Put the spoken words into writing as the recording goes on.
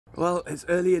Well, it's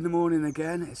early in the morning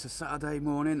again. It's a Saturday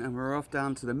morning and we're off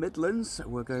down to the Midlands.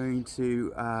 We're going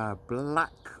to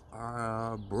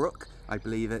Blackbrook, I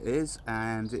believe it is,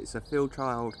 and it's a field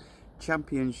trial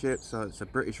championship, so it's a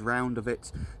British round of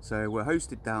it. So we're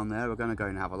hosted down there. We're going to go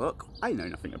and have a look. I know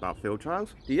nothing about field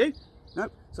trials. Do you?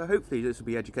 Nope. So hopefully this will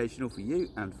be educational for you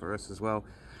and for us as well.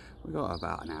 We've got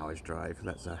about an hour's drive.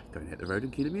 Let's go and hit the road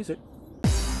and cue the music.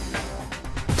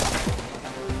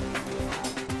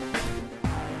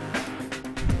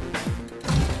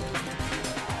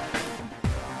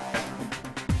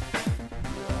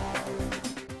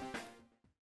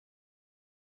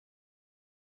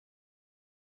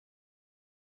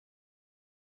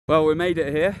 Well, we made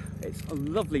it here. It's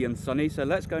lovely and sunny, so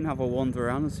let's go and have a wander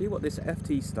around and see what this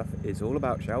FT stuff is all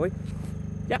about, shall we?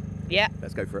 Yeah.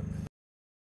 Let's go for it.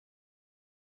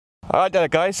 Alright there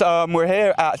guys, we're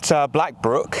here at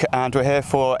Blackbrook and we're here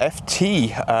for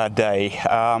FT Day,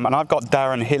 and I've got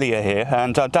Darren Hillier here.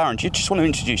 And Darren, do you just want to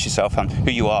introduce yourself and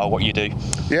who you are, what you do?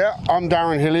 Yeah, I'm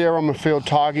Darren Hillier. I'm a field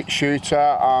target shooter.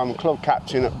 I'm club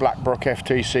captain at Blackbrook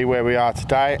FTC where we are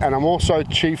today, and I'm also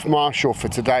Chief Marshal for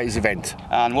today's event.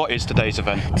 And what is today's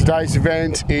event? Today's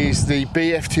event is the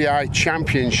BFTA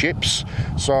Championships.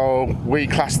 So we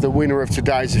class the winner of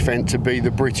today's event to be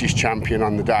the British champion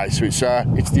on the day. So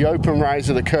it's the open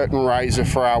raiser, the curtain raiser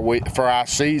for our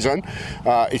season.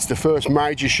 It's the first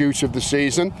major shoot of the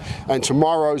season, and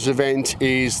tomorrow's event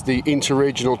is the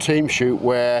inter-regional team shoot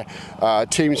where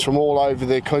teams from all over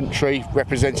the country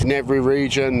representing every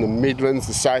region, the Midlands,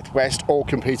 the Southwest, all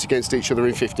compete against each other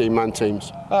in 15-man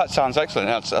teams. That sounds excellent.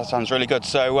 That sounds really good.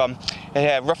 So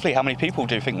yeah, roughly how many people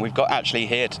do you think we've got actually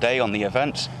here today on the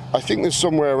event? I think there's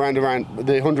somewhere around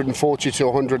the 140 to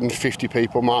 150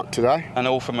 people marked today. And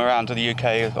all from around the UK?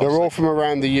 Obviously. They're all from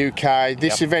around the UK.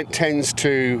 This event tends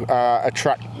to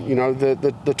attract, you know,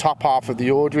 the top half of the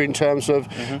order in terms of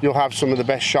you'll have some of the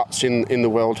best shots in the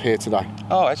world here today.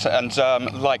 Oh, excellent.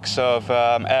 And likes of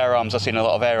Air Arms, I've seen a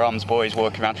lot of Air Arms boys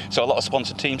working around. So a lot of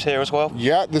sponsored teams here as well?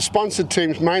 Yeah, the sponsored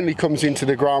teams mainly comes into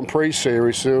the Grand Prix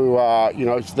series, who you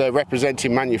know, they're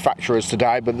representing manufacturers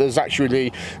today, but there's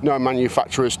actually no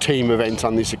manufacturers team event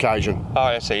on this occasion. Oh,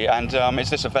 I see. And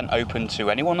is this event open to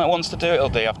anyone that wants to do it, or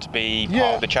do they have to be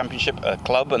part of the championship, a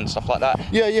club and stuff like that?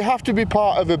 Yeah, you have to be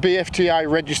part of a BFTA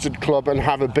registered club and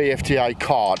have a BFTA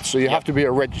card, so you have to be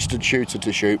a registered shooter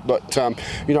to shoot. But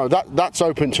you know, that's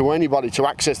open to anybody to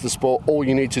access the sport. All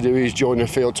you need to do is join a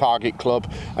field target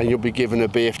club and you'll be given a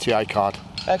BFTA card.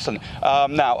 Excellent.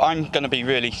 Now, I'm going to be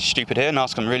really stupid here and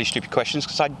ask some really stupid questions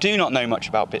because I do not know much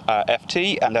about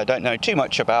FT and I don't know too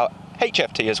much about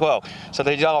HFT as well. So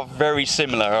they are very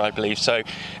similar, I believe. So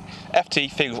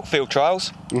FT field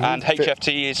trials and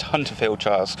HFT is hunter field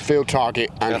trials. Field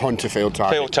target and hunter field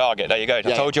target. Field target, there you go. I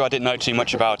told you I didn't know too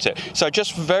much about it. So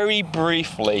just very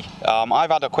briefly,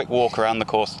 I've had a quick walk around the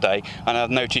course today and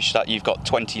I've noticed that you've got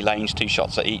 20 lanes, 2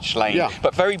 shots at each lane. Yeah.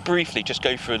 But very briefly, just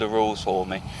go through the rules for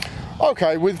me.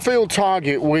 Okay, with field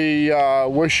target,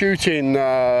 we're shooting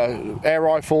air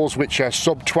rifles which are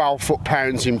sub 12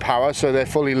 foot-pounds in power, so they're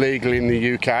fully legal in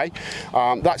the UK.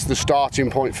 That's the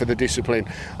starting point for the discipline.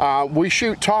 We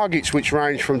shoot targets which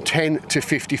range from 10 to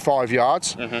 55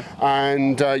 yards,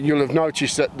 and you'll have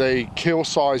noticed that the kill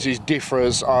sizes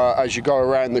differs as you go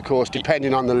around the course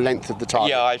depending on the length of the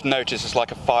target. Yeah, I've noticed it's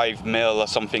like a 5mm or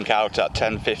something out at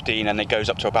 10, 15, and it goes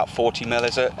up to about 40mm,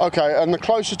 is it? Okay, and the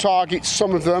closer targets,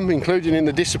 some of them, including in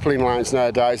the discipline lines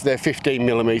nowadays, they're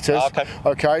 15mm.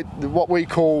 Okay, what we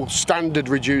call standard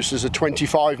reducers are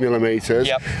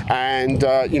 25mm.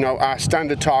 And you know, our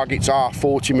standard targets are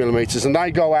 40mm, and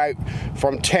they go out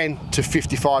from 10 to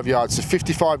 55 yards. So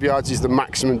 55 yards is the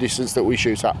maximum distance that we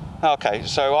shoot at. Okay,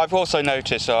 so I've also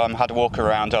noticed, had a walk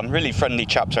around, really friendly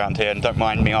chaps around here, and don't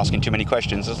mind me asking too many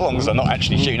questions as long as I'm not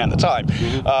actually shooting at the time.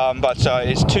 But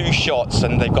it's 2 shots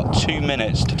and they've got 2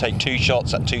 minutes to take 2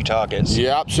 shots at 2 targets.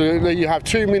 Yeah, absolutely. You have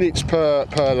 2 minutes per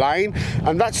lane,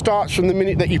 and that starts from the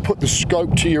minute that you put the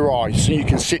scope to your eye, so you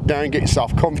can sit down, get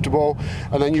yourself comfortable,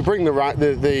 and then you bring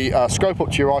the scope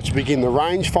up to your eye to begin the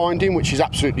range finding, which is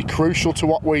absolutely crucial to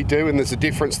what we do. And there's a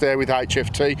difference there with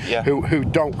HFT, who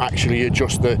don't actually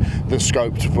adjust the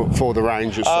scope for the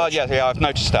range as such. Yeah, I've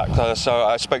noticed that. So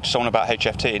I spoke to someone about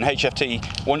HFT, and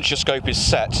HFT, once your scope is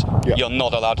set, you're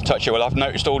not allowed to touch it. Well, I've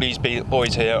noticed all these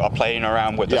boys here are playing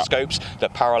around with the scopes, they're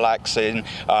parallaxing,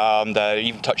 they're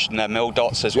even touching their mil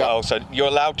dots as well. So you're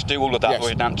allowed to do all of that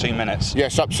within 2 minutes.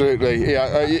 Yes, absolutely.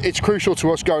 Yeah, it's crucial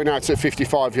to us going out at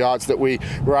 55 yards that we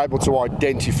were able to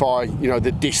identify, you know,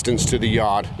 the distance to the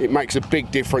yard. It makes a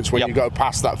big difference when you go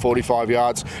past that 45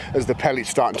 yards as the pellet's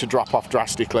starting to drop off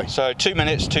drastically. Absolutely. So 2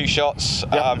 minutes, 2 shots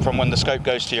Yep. from when the scope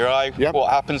goes to your eye. Yep.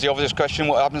 What happens, the obvious question,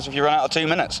 what happens if you run out of 2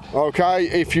 minutes? Okay,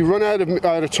 if you run out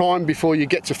of time before you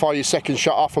get to fire your second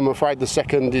shot off, I'm afraid the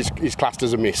second is classed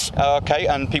as a miss. Okay,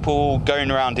 and people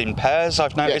going around in pairs,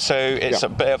 I've noticed, so it's a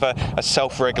bit of a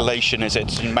self-regulation, is it,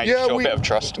 to make sure a bit of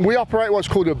trust? We operate what's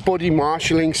called a buddy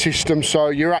marshalling system, so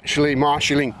you're actually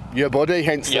marshalling your buddy,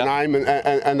 hence the name,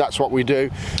 and that's what we do.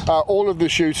 All of the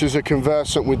shooters are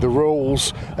conversant with the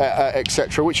rules,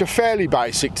 etc., which are fairly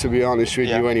basic, to be honest with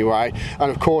you anyway.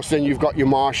 And of course then you've got your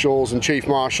marshals and chief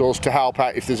marshals to help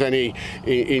out if there's any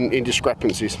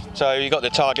indiscrepancies. So you've got the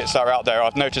targets that are out there.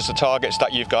 I've noticed the targets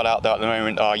that you've got out there at the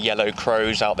moment are yellow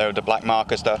crows out there with the black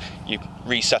markers. That you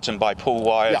reset them by pull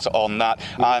wires on that.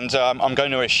 And I'm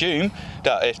going to assume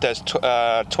that if there's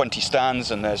 20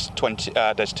 stands and there's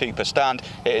 2 per stand,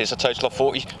 it is a total of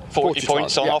 40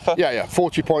 points on offer.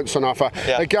 40 points on offer.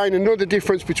 Again, another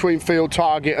difference between field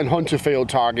target and hunter field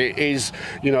target is,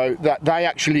 you know, that they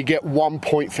actually get 1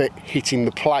 point for hitting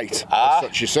the plate as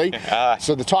such, you see.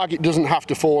 So the target doesn't have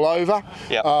to fall over,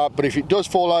 but if it does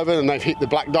fall over and they've hit the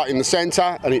black dot in the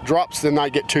centre and it drops, then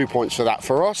they get 2 points for that.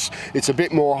 For us, it's a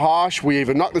bit more harsh. We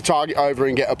either knock the target over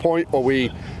and get a point, or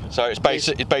we... So it's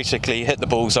basically hit the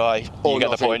bullseye, you get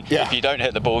the point. If you don't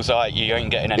hit the bullseye, you ain't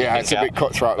getting anything. Yeah, it's a bit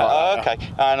cutthroat like that. Okay,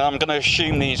 and I'm going to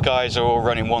assume these guys are all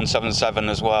running 177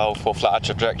 as well for flatter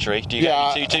trajectory. Do you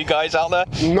get any 2-2 guys out there?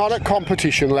 Not at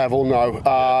competition level, no.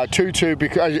 2-2,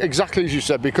 because exactly as you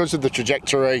said, because of the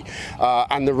trajectory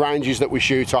and the ranges that we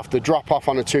shoot off, the drop off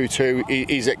on a 2-2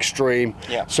 is extreme.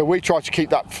 So we try to keep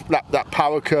that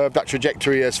power curve, that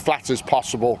trajectory as flat as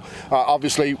possible.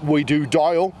 Obviously, we do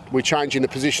dial. We're changing the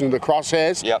position of the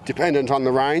crosshairs, dependent on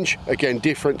the range. Again,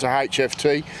 different to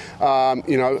HFT,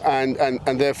 you know,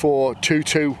 and therefore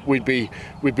 2-2 we'd be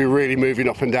really moving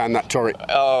up and down that turret.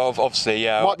 Obviously,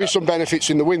 Might be some benefits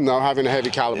in the wind though, having a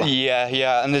heavy calibre.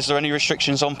 Yeah. And is there any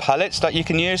restrictions on pellets that you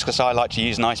can use? Because I like to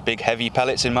use nice big heavy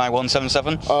pellets in my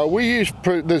 177. We use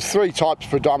there's 3 types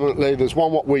predominantly. There's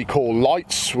one what we call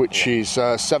lights, which is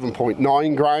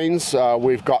 7.9 grains.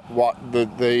 We've got what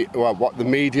the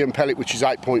medium pellet, which is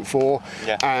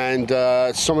 8.4. And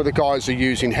some of the guys are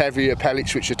using heavier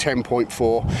pellets, which are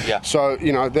 10.4. So,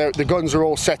 you know, the guns are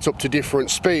all set up to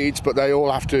different speeds, but they all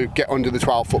have to get under the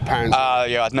 12 foot-pounds.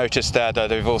 Yeah, I've noticed there that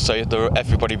they've also,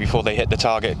 everybody before they hit the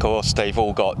target course, they've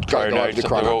all got chronos.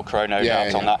 They're all chronoed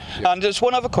out on that. And there's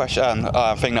one other question,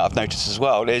 thing that I've noticed as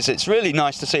well, is it's really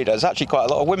nice to see there's actually quite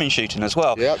a lot of women shooting as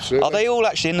well. Yeah, absolutely. Are they all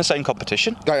actually in the same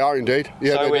competition? They are indeed.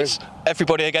 Yeah, so it's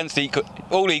everybody against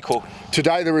all equal.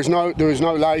 Today there is no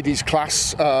ladies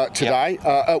class today.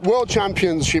 At World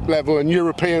Championship level and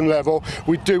European level,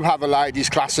 we do have a ladies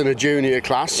class and a junior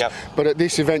class. But at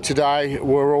this event today,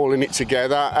 we're all in it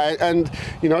together. And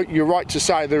you know, you're right to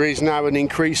say there is now an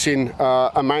increasing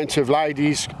amount of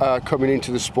ladies coming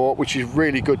into the sport, which is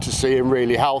really good to see and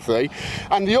really healthy.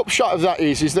 And the upshot of that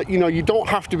is that, you know, you don't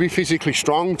have to be physically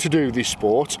strong to do this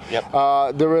sport. There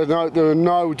are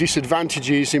no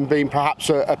disadvantages in being perhaps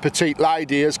a petite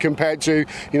lady as compared to,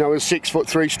 you know, a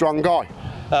 6'3" strong guy.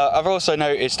 I've also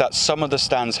noticed that some of the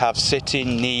stands have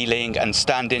sitting, kneeling and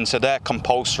standing, so they're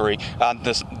compulsory. And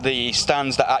the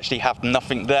stands that actually have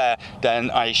nothing there,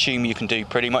 then I assume you can do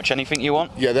pretty much anything you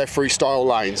want? Yeah, they're freestyle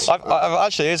lanes.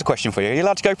 Actually, here's a question for you. Are you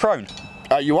allowed to go prone?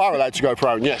 You are allowed to go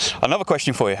prone, yes. Another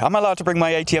question for you. Am I allowed to bring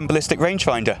my ATM ballistic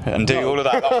rangefinder and do all of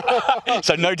that?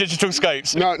 So no digital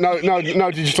scopes?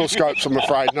 No digital scopes, I'm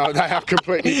afraid. No, they are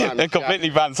completely banned. They're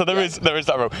completely banned, so there is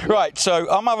that rule. Right, so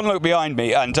I'm having a look behind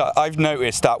me, and I've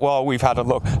noticed that while we've had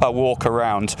a walk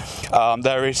around,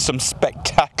 there is some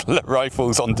spectacular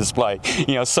rifles on display.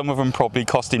 You know, some of them probably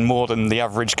costing more than the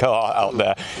average car out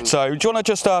there. So do you want to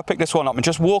just pick this one up and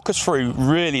just walk us through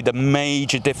really the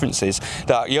major differences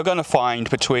that you're going to find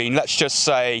between, let's just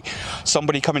say,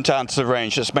 somebody coming down to the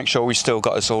range, just make sure we still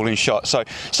got us all in shot. So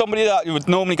somebody that would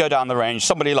normally go down the range,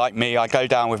 somebody like me, I go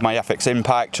down with my FX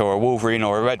Impact or a Wolverine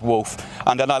or a Red Wolf,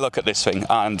 and then I look at this thing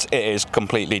and it is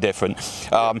completely different.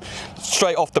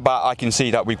 Straight off the bat, I can see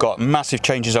that we've got massive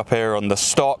changes up here on the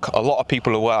stock. A lot of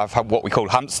people have had what we call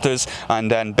hamsters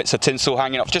and then bits of tinsel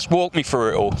hanging off. Just walk me through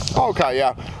it all. Okay,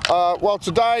 yeah. Well,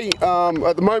 today,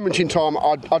 at the moment in time,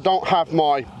 I don't have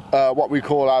my what we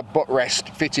call our butt rest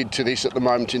fitted to this at the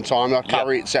moment in time. I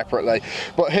carry it separately.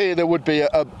 But here there would be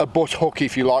a butt hook,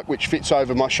 if you like, which fits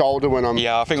over my shoulder when I'm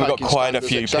I think we've got quite a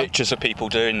few pictures of people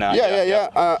doing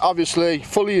that. Obviously,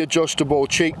 fully adjustable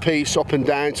cheek piece up and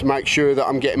down to make sure that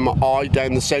I'm getting my eye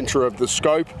down the centre of the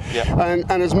scope. And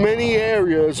as many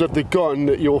areas of the gun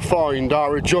that you'll find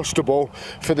are adjustable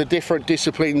for the different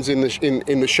disciplines in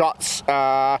the shots,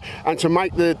 and to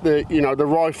make the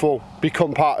rifle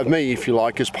become part of me, if you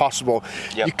like, as possible.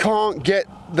 You can't get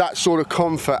that sort of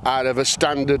comfort out of a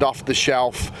standard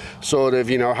off-the-shelf sort of,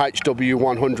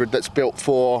 HW100 that's built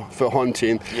for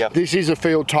hunting. This is a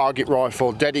field target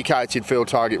rifle, dedicated field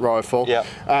target rifle,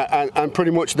 and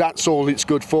pretty much that's all it's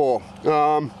good for.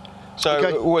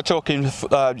 So we're talking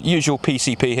usual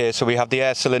PCP here, so we have the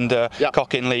air cylinder,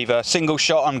 cock-in lever, single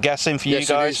shot, I'm guessing, for you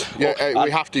guys? We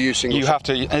have to use single shot. You have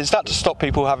to. Is that to stop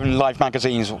people having live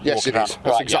magazines? Yes, it is.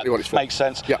 That's exactly what it's for. Makes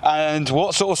sense. And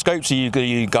what sort of scopes are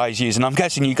you guys using? I'm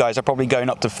guessing you guys are probably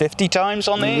going up to 50 times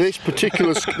on these? This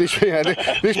particular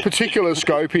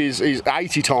scope is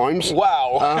 80 times.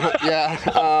 Wow.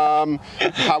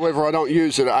 However, I don't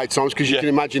use it at 8 times because you can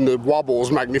imagine the wobbles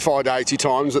magnified 80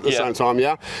 times at the same time,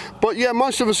 But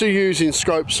most of us are using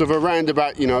scopes of around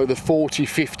about, the 40,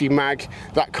 50 mag,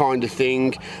 that kind of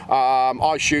thing.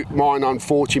 I shoot mine on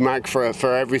 40 mag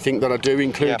for everything that I do,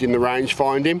 including the range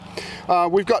finding.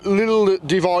 We've got little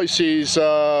devices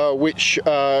which,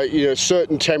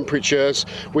 certain temperatures,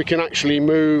 we can actually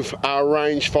move our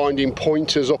range finding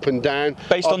pointers up and down.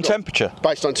 Based on temperature?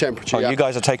 Based on temperature, You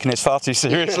guys are taking this far too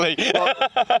seriously.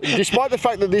 Despite the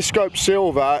fact that this scope's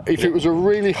silver, if it was a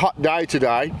really hot day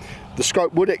today, the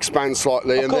scope would expand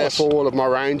slightly, and therefore all of my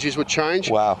ranges would change.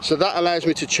 Wow. So that allows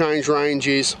me to change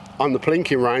ranges on the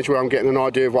plinking range, where I'm getting an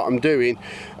idea of what I'm doing,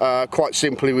 quite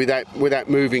simply without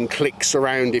moving clicks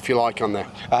around, if you like, on there.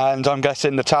 And I'm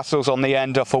guessing the tassels on the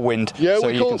end are for wind. Yeah,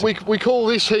 so we call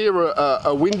this here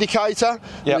a windicator.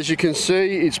 As you can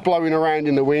see, it's blowing around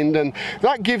in the wind, and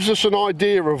that gives us an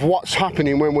idea of what's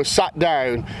happening when we're sat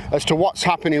down, as to what's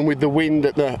happening with the wind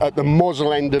at the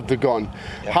muzzle end of the gun.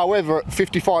 However, at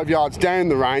 55 yards down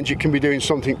the range, it can be doing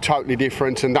something totally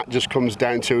different, and that just comes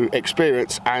down to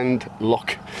experience and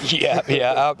luck.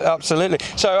 Absolutely.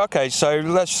 So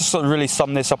let's just sort of really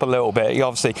sum this up a little bit.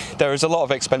 Obviously, there is a lot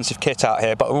of expensive kit out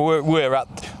here, but we're at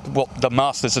the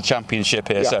Masters of Championship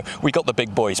here, so we got the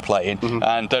big boys playing,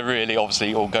 and they're really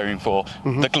obviously all going for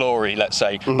the glory, let's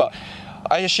say. But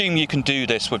I assume you can do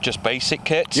this with just basic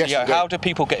kits. Yes, how do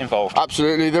people get involved?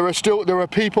 Absolutely. There are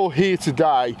people here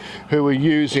today who are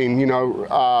using,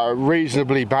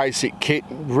 reasonably basic kit,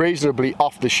 reasonably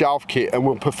off-the-shelf kit, and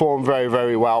will perform very,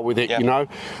 very well with it.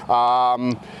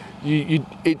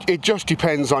 It just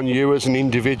depends on you as an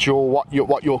individual,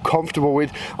 what you're comfortable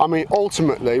with. I mean,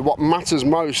 ultimately, what matters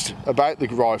most about the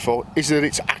rifle is that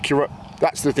it's accurate.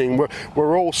 That's the thing.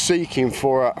 We're all seeking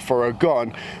for a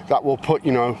gun that will put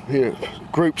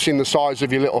groups in the size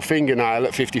of your little fingernail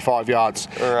at 55 yards.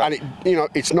 And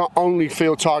it's not only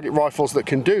field target rifles that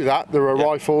can do that. There are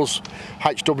rifles,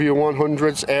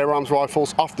 HW100s, air arms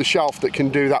rifles off the shelf that can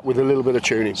do that with a little bit of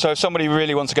tuning. So if somebody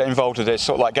really wants to get involved with this,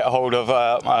 sort of like get a hold of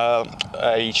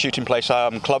a shooting place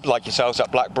club like yourselves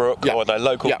at Blackbrook, or their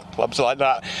local clubs like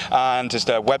that, and is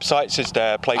there websites, is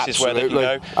there places where they can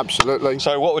go? Absolutely.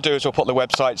 So what we'll do is we'll put the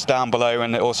websites down below,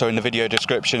 and also in the video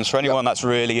descriptions for anyone that's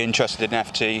really interested in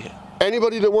FT.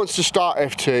 Anybody that wants to start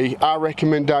FT, our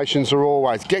recommendations are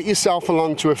always get yourself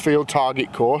along to a field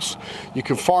target course. You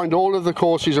can find all of the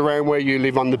courses around where you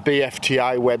live on the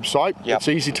BFTA website. It's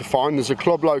easy to find. There's a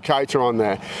club locator on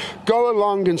there. Go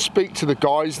along and speak to the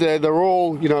guys there. They're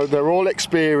all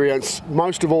experienced.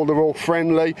 Most of all, they're all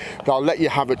friendly. They'll let you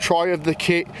have a try of the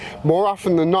kit. More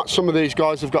often than not, some of these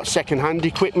guys have got second-hand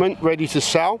equipment ready to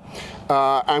sell.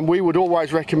 And we would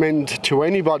always recommend to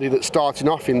anybody that's starting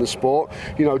off in the sport,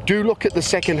 do look at the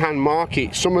second-hand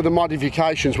market. Some of the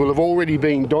modifications will have already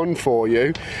been done for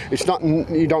you.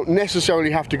 You don't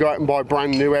necessarily have to go out and buy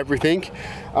brand new everything.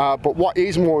 But what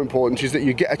is more important is that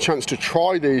you get a chance to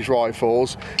try these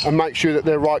rifles and make sure that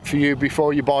they're right for you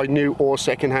before you buy new or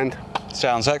second-hand.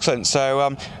 Sounds excellent.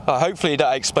 So hopefully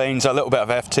that explains a little bit of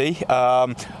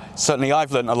FT. Certainly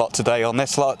I've learned a lot today on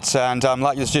this lot, and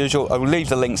like as usual, I'll leave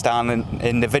the links down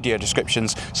in the video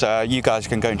descriptions so you guys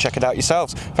can go and check it out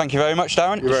yourselves. Thank you very much,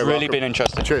 Darren. It's really been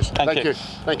interesting. Cheers. Thank you.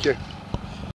 Thank you.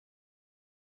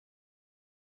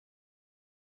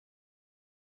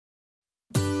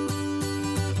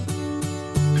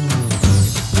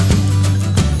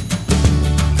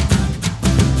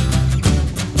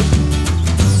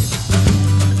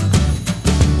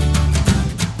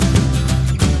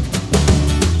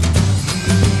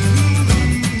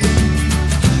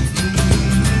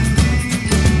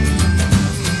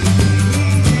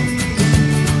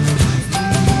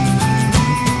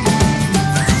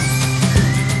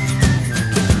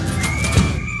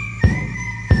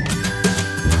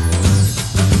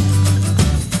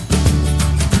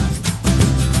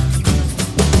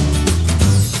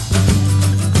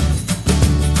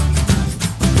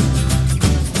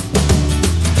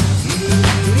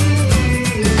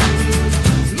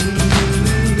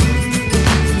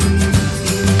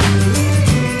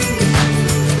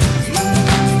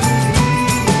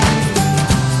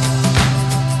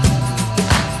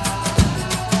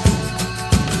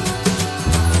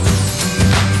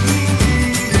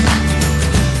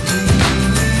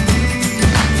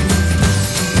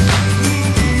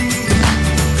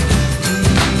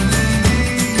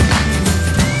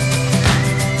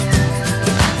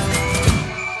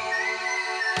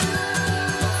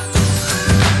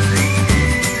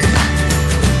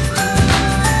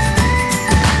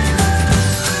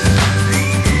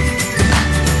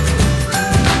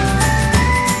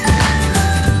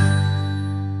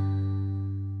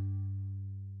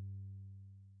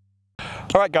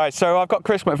 All right, guys, so I've got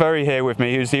Chris McVery here with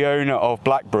me, who's the owner of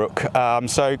Blackbrook.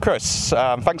 So, Chris,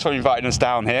 thanks for inviting us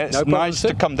down here. It's nice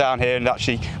to come down here and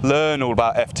actually learn all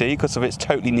about FT, because it's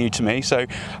totally new to me. So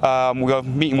we'll be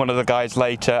meeting one of the guys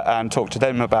later and talk to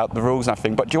them about the rules and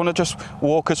everything. But do you want to just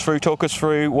talk us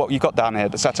through what you've got down here,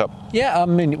 the setup? Yeah, I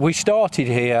mean, we started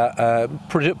here,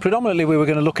 predominantly we were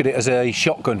going to look at it as a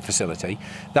shotgun facility.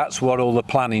 That's what all the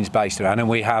planning's based around, and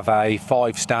we have a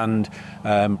 5-stand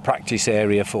practice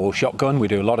area for shotgun. We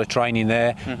do a lot of training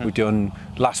there. We've done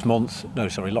 2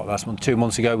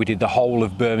 months ago, we did the whole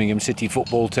of Birmingham City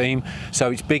football team.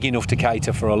 So it's big enough to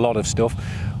cater for a lot of stuff.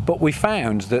 But we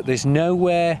found that there's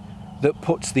nowhere that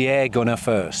puts the air gunner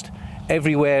first.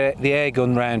 Everywhere the air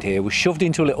gun round here was shoved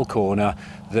into a little corner,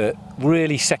 that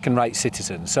really second-rate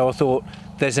citizens. So I thought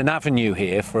there's an avenue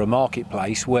here for a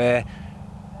marketplace where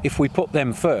if we put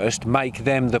them first, make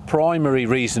them the primary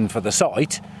reason for the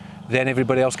site, then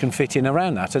everybody else can fit in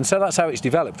around that. And so that's how it's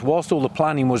developed. Whilst all the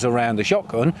planning was around the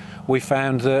shotgun, we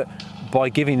found that by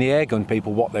giving the airgun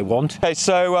people what they want. Okay,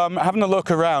 so having a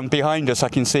look around behind us, I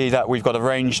can see that we've got a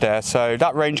range there. So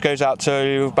that range goes out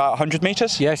to about 100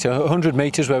 metres? Yes, 100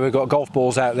 metres where we've got golf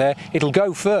balls out there. It'll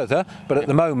go further, but at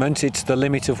the moment it's the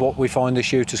limit of what we find the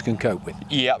shooters can cope with.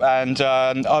 Yeah, and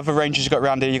other ranges you've got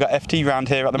around here, you've got FT around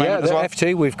here at the moment as well? Yeah,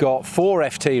 FT, we've got 4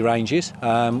 FT ranges.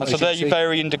 So they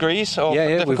vary in degrees of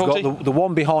difficulty? We've got the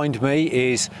one behind me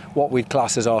is what we'd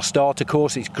class as our starter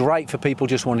course. It's great for people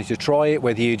just wanting to try it,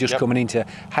 whether you're just coming into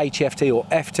HFT or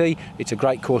FT, it's a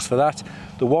great course for that.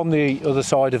 The one the other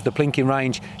side of the plinking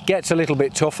range gets a little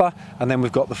bit tougher, and then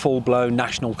we've got the full-blown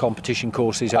national competition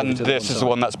courses. And this is the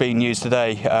one that's being used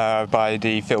today by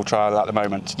the field trial at the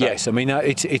moment? Today. Yes, I mean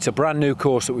it's a brand new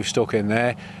course that we've stuck in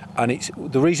there. And it's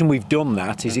the reason we've done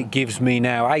that is it gives me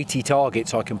now 80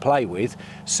 targets I can play with,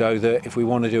 so that if we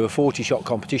want to do a 40-shot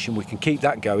competition, we can keep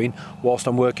that going whilst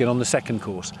I'm working on the second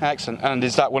course. Excellent. And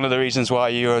is that one of the reasons why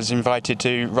you was invited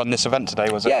to run this event today,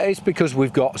 was it? Yeah, it's because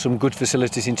we've got some good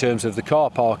facilities in terms of the car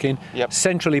parking,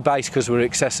 centrally based because we're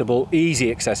accessible,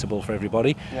 easy accessible for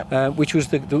everybody, which was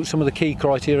some of the key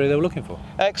criteria they were looking for.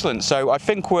 Excellent. So I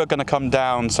think we're going to come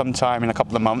down sometime in a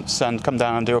couple of months and come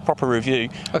down and do a proper review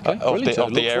of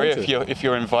the area. If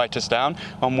you invite us down,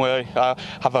 and we'll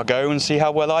have a go and see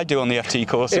how well I do on the FT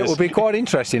courses. It will be quite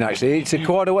interesting, actually. It's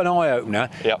quite an eye-opener.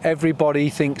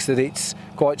 Everybody thinks that it's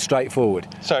quite straightforward,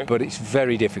 but it's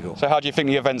very difficult. So how do you think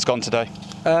the event's gone today?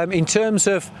 In terms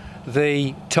of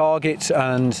the targets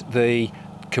and the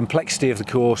complexity of the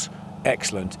course,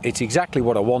 excellent. It's exactly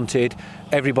what I wanted.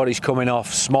 Everybody's coming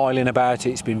off smiling about it.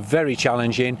 It's been very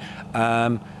challenging.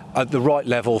 At the right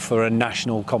level for a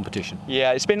national competition.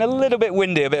 Yeah, it's been a little bit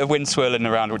windy, a bit of wind swirling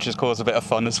around, which has caused a bit of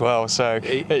fun as well. So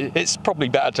it's probably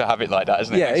better to have it like that,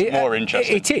 isn't it? Yeah, it's more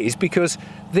interesting. It is, because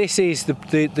this is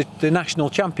the national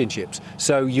championships.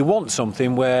 So you want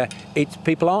something where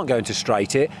people aren't going to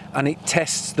straight it, and it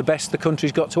tests the best the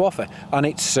country's got to offer. And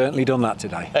it's certainly done that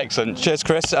today. Excellent. Cheers,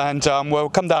 Chris. And we'll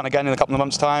come down again in a couple of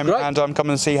months' time. Great. And come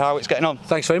and see how it's getting on.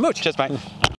 Thanks very much. Cheers, mate.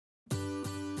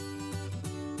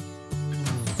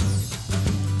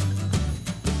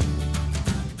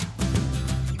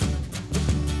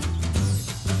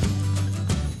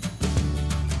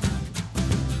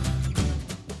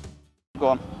 Go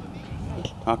on.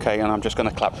 Okay, and I'm just going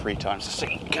to clap 3 times to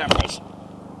signal the cameras.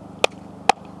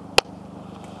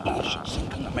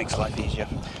 That makes life easier.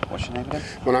 What's your name again?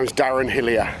 My name's Darren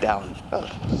Hillier. Darren. Oh,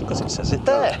 because it says it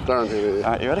there. Darren Hillier.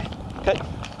 Alright, you ready? Okay.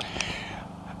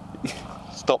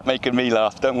 Stop making me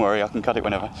laugh. Don't worry, I can cut it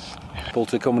whenever. People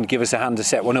to come and give us a hand to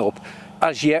set one up.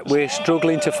 As yet, we're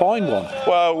struggling to find one.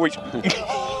 Well, we...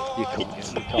 You can't.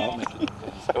 It's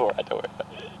alright, don't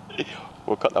worry.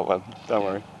 We'll cut that one. Don't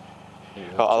worry.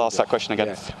 I'll ask that question again.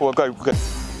 Yeah. We'll go.